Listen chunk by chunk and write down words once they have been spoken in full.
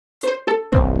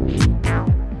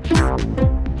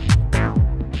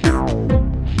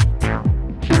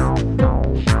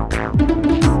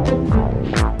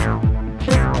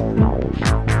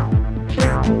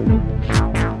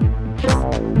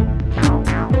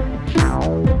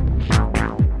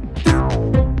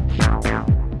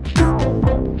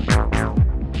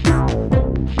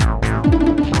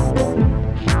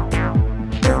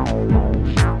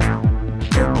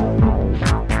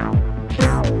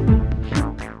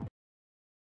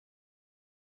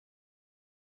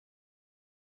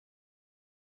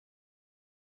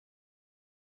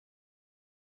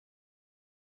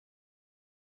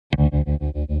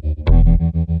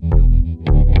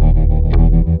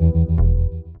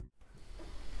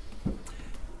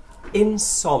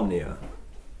Insomnia.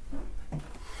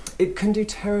 It can do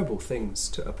terrible things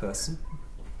to a person.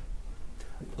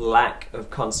 Lack of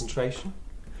concentration,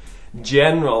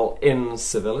 general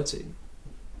incivility,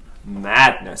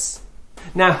 madness.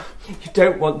 Now, you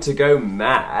don't want to go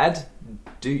mad,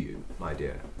 do you, my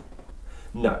dear?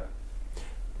 No.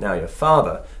 Now, your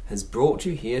father has brought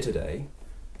you here today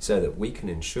so that we can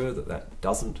ensure that that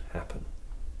doesn't happen.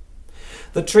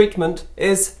 The treatment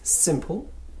is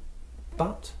simple,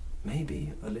 but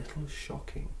maybe a little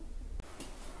shocking.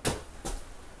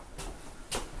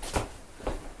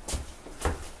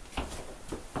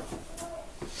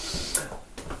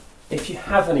 If you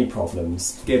have any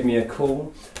problems, give me a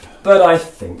call, but I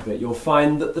think that you'll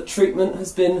find that the treatment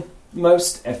has been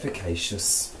most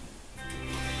efficacious.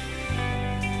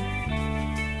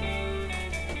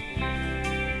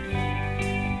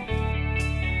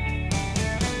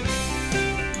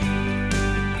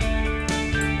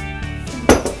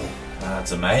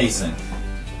 That's amazing.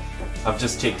 I've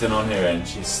just checked in on her and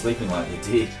she's sleeping like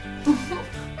the dead.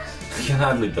 I can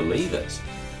hardly believe it.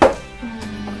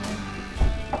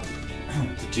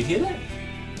 Did you hear that?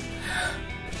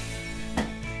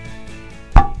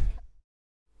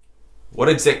 What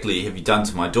exactly have you done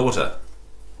to my daughter?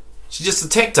 She just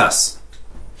attacked us.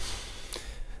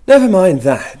 Never mind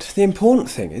that. The important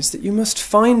thing is that you must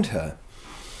find her.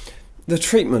 The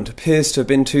treatment appears to have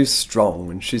been too strong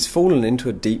and she's fallen into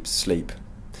a deep sleep.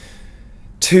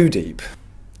 Too deep.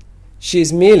 She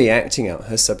is merely acting out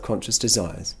her subconscious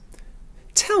desires.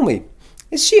 Tell me,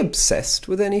 is she obsessed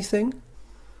with anything?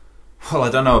 Well,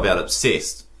 I don't know about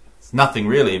obsessed. It's nothing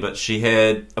really, but she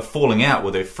had a falling out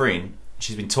with her friend.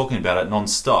 She's been talking about it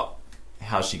non-stop.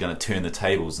 How's she going to turn the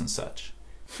tables and such?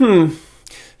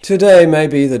 Today may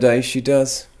be the day she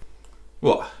does.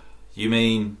 What? You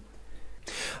mean...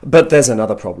 But there's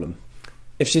another problem.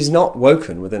 If she's not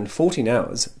woken within 14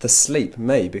 hours, the sleep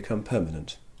may become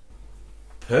permanent.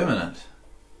 Permanent?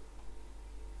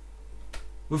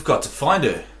 We've got to find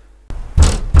her.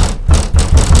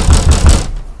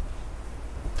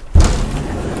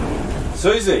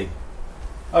 Susie!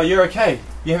 Oh, you're okay?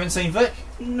 You haven't seen Vic?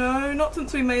 No, not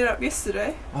since we made up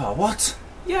yesterday. Oh, what?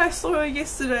 Yeah, I saw her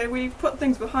yesterday. We put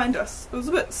things behind us. It was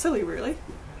a bit silly, really.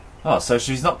 Oh, so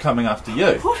she's not coming after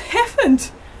you? What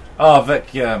happened? Oh, Vic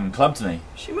clubbed me.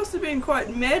 She must have been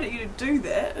quite mad at you to do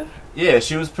that. Yeah,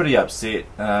 she was pretty upset.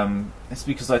 That's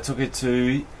because I took her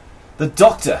to the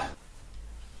doctor.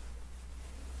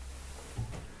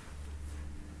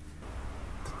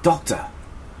 The doctor?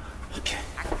 Okay.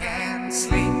 I can't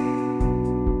sleep.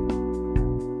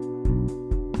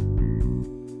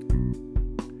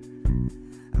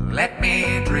 Let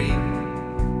me dream.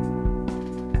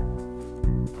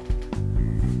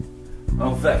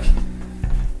 Oh, Vic.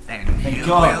 And Thank you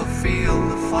God. will feel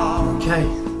the fall. Okay.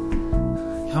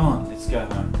 Come on, let's go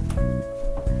home.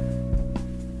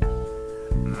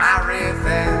 My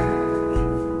revenge.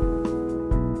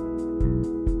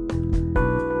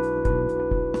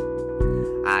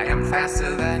 I am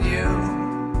faster than you.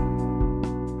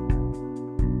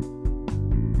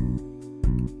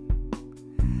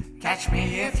 Catch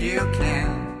me if you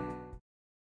can.